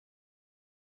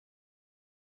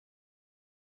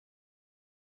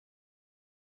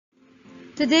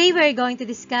Today we are going to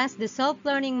discuss the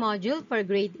self-learning module for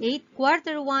Grade 8,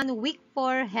 Quarter 1, Week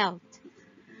 4 Health.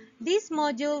 This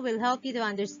module will help you to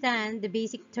understand the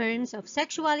basic terms of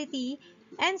sexuality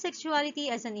and sexuality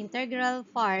as an integral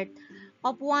part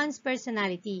of one's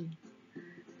personality.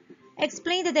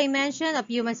 Explain the dimension of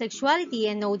human sexuality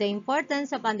and know the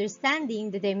importance of understanding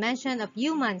the dimension of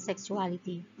human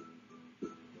sexuality.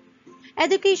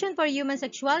 Education for human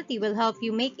sexuality will help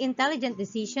you make intelligent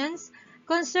decisions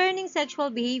concerning sexual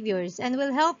behaviors and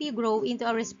will help you grow into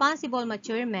a responsible,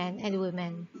 mature man and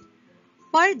woman.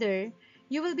 Further,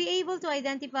 you will be able to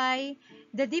identify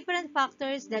the different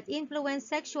factors that influence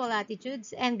sexual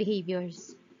attitudes and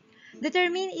behaviors,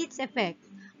 determine its effect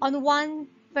on one's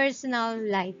personal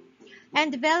life,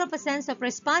 and develop a sense of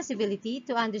responsibility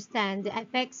to understand the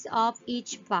effects of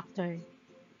each factor.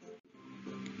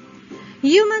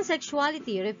 Human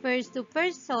sexuality refers to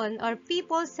person or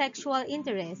people's sexual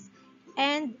interest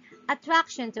and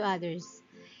attraction to others.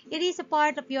 It is a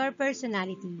part of your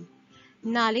personality,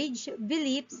 knowledge,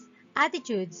 beliefs,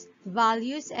 attitudes,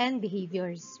 values, and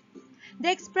behaviors. The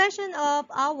expression of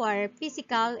our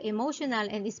physical, emotional,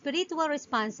 and spiritual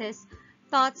responses,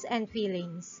 thoughts, and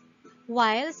feelings.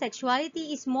 While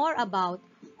sexuality is more about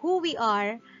who we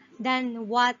are than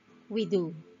what we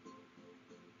do.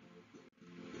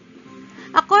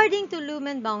 According to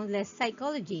Lumen Boundless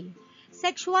Psychology,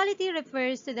 sexuality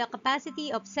refers to the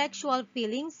capacity of sexual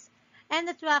feelings and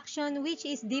attraction which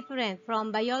is different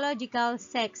from biological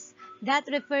sex that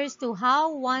refers to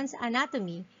how one's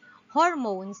anatomy,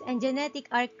 hormones, and genetic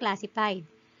are classified,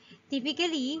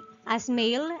 typically as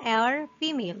male or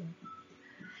female,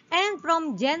 and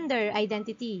from gender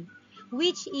identity,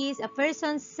 which is a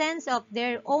person's sense of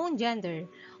their own gender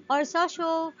or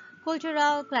social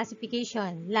cultural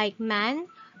classification like man,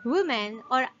 woman,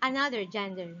 or another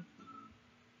gender.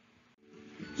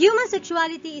 Human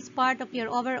sexuality is part of your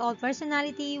overall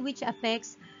personality which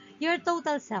affects your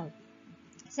total self.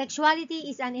 Sexuality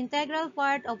is an integral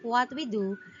part of what we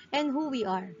do and who we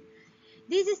are.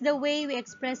 This is the way we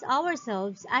express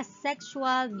ourselves as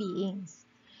sexual beings.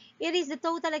 It is the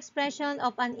total expression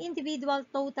of an individual's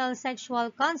total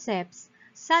sexual concepts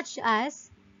such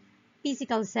as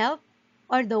physical self,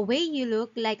 or the way you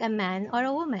look like a man or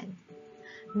a woman.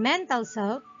 Mental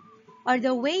self, or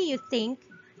the way you think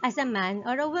as a man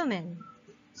or a woman.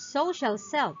 Social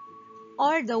self,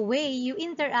 or the way you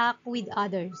interact with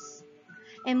others.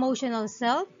 Emotional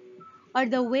self, or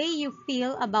the way you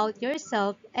feel about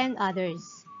yourself and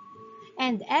others.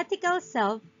 And ethical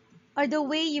self, or the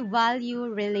way you value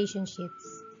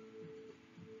relationships.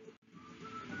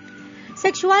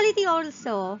 Sexuality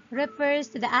also refers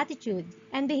to the attitude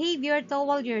and behavior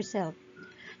toward yourself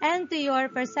and to your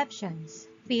perceptions,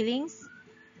 feelings,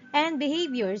 and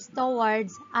behaviors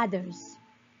towards others.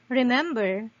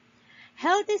 Remember,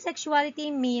 healthy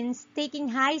sexuality means taking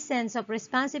high sense of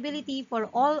responsibility for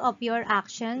all of your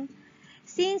action,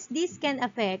 since this can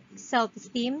affect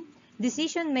self-esteem,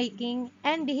 decision-making,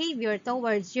 and behavior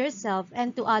towards yourself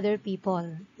and to other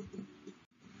people.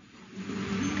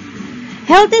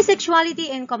 Healthy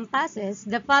sexuality encompasses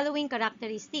the following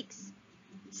characteristics: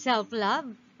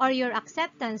 self-love, or your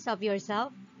acceptance of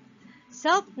yourself;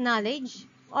 self-knowledge,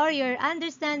 or your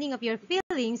understanding of your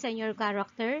feelings and your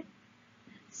character;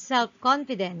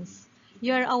 self-confidence,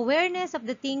 your awareness of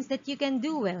the things that you can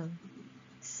do well;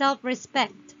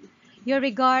 self-respect, your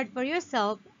regard for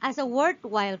yourself as a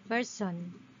worthwhile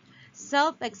person;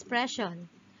 self-expression,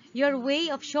 your way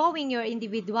of showing your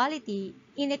individuality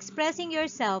in expressing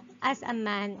yourself as a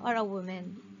man or a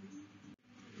woman.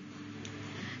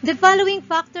 The following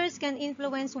factors can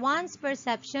influence one's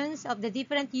perceptions of the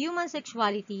different human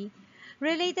sexuality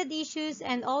related issues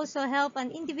and also help an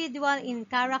individual in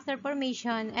character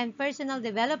formation and personal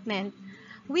development,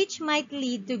 which might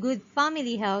lead to good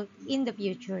family health in the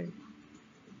future.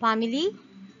 Family,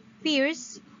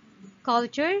 peers,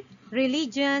 culture,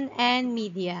 religion, and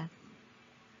media.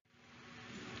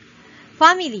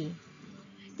 Family.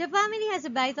 The family has a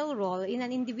vital role in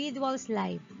an individual's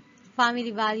life.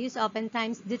 Family values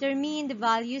oftentimes determine the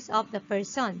values of the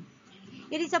person.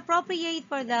 It is appropriate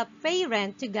for the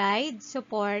parent to guide,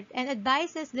 support, and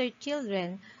advises their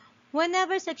children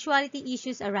whenever sexuality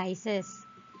issues arises.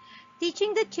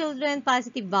 Teaching the children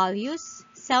positive values,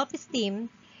 self-esteem,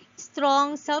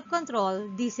 strong self-control,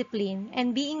 discipline,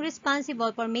 and being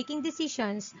responsible for making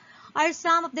decisions are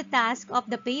some of the tasks of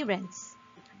the parents.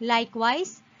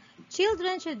 Likewise,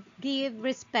 children should give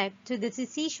respect to the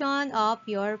decision of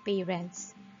your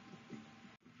parents.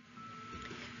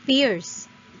 Peers.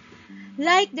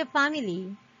 Like the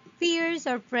family, peers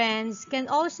or friends can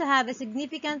also have a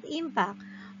significant impact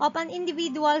of an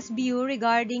individual's view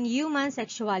regarding human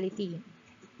sexuality.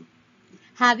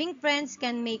 Having friends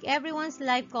can make everyone's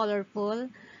life colorful,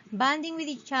 bonding with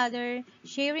each other,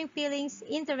 sharing feelings,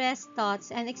 interests, thoughts,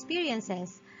 and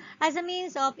experiences as a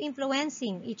means of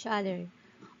influencing each other.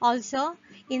 Also,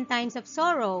 in times of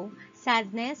sorrow,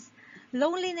 sadness,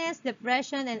 loneliness,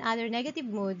 depression, and other negative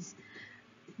moods,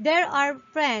 there are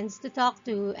friends to talk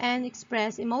to and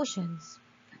express emotions.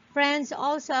 Friends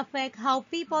also affect how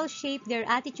people shape their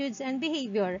attitudes and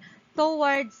behavior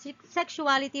towards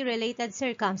sexuality-related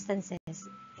circumstances.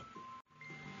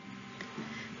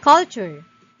 Culture.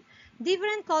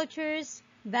 Different cultures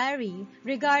vary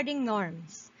regarding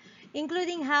norms,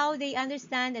 including how they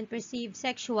understand and perceive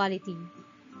sexuality,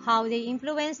 how they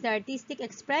influence the artistic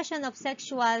expression of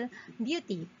sexual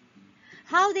beauty,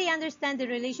 how they understand the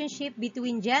relationship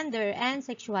between gender and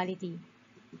sexuality,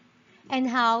 and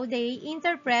how they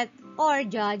interpret or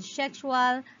judge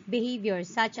sexual behaviors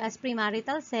such as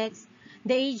premarital sex,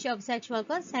 the age of sexual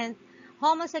consent,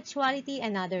 homosexuality,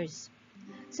 and others.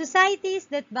 Societies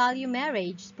that value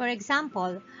marriage, for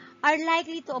example, are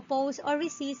likely to oppose or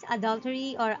resist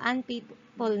adultery or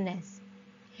unfaithfulness.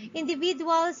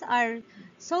 Individuals are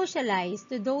socialized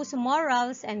to those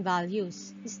morals and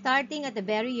values, starting at a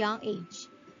very young age,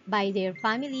 by their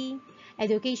family,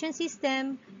 education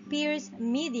system, peers,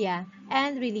 media,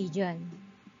 and religion.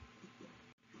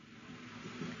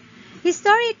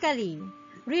 Historically,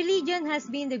 religion has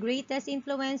been the greatest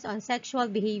influence on sexual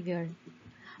behavior.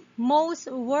 Most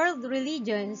world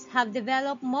religions have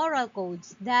developed moral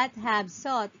codes that have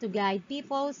sought to guide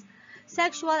people's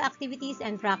sexual activities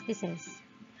and practices.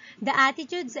 The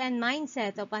attitudes and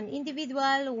mindset of an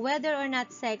individual, whether or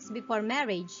not sex before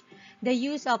marriage, the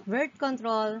use of birth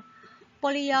control,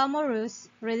 polyamorous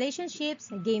relationships,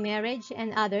 gay marriage,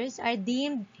 and others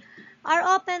are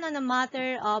often on a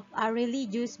matter of our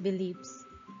religious beliefs.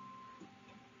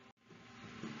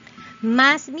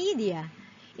 Mass media,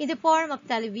 in the form of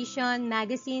television,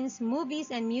 magazines,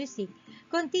 movies, and music,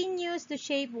 continues to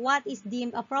shape what is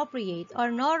deemed appropriate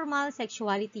or normal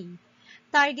sexuality,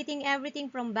 targeting everything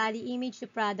from body image to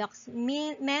products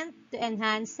meant to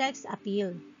enhance sex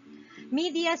appeal.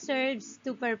 Media serves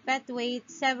to perpetuate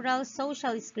several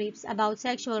social scripts about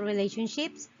sexual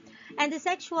relationships and the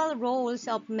sexual roles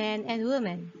of men and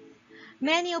women,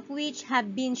 many of which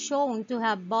have been shown to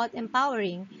have both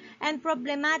empowering and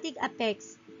problematic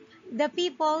effects the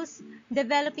people's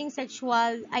developing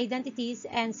sexual identities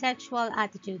and sexual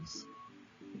attitudes,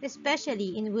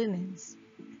 especially in women's.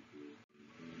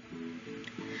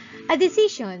 A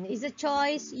decision is a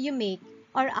choice you make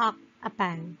or act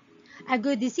upon. A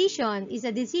good decision is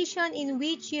a decision in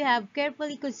which you have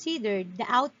carefully considered the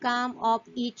outcome of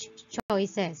each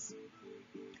choices.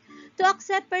 To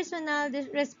accept personal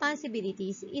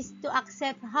responsibilities is to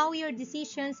accept how your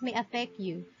decisions may affect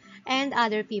you and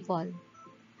other people.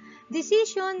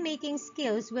 Decision-making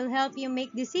skills will help you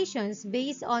make decisions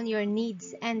based on your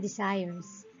needs and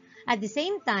desires. At the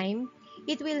same time,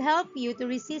 it will help you to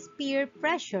resist peer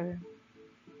pressure.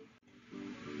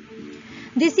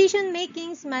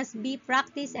 Decision-making must be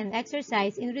practiced and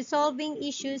exercised in resolving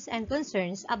issues and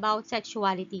concerns about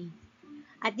sexuality.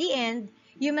 At the end,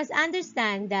 you must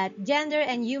understand that gender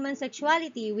and human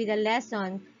sexuality with a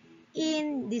lesson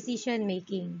in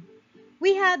decision-making.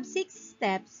 We have 6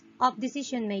 steps of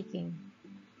decision-making.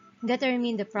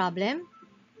 Determine the problem,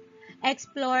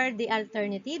 explore the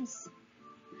alternatives,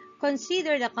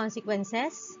 consider the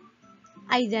consequences,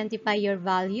 identify your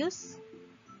values,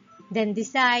 then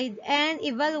decide and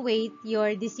evaluate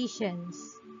your decisions.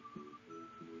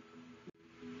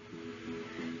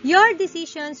 Your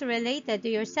decisions related to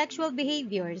your sexual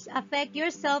behaviors affect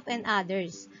yourself and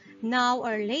others, now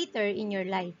or later in your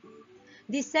life.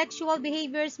 These sexual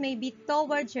behaviors may be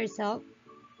towards yourself,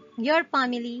 your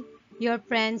family, your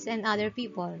friends, and other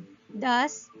people.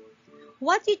 Thus,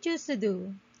 what you choose to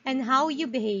do and how you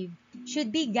behave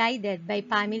should be guided by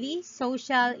family,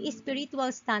 social,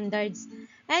 spiritual standards,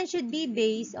 and should be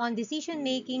based on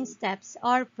decision-making steps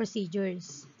or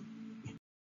procedures.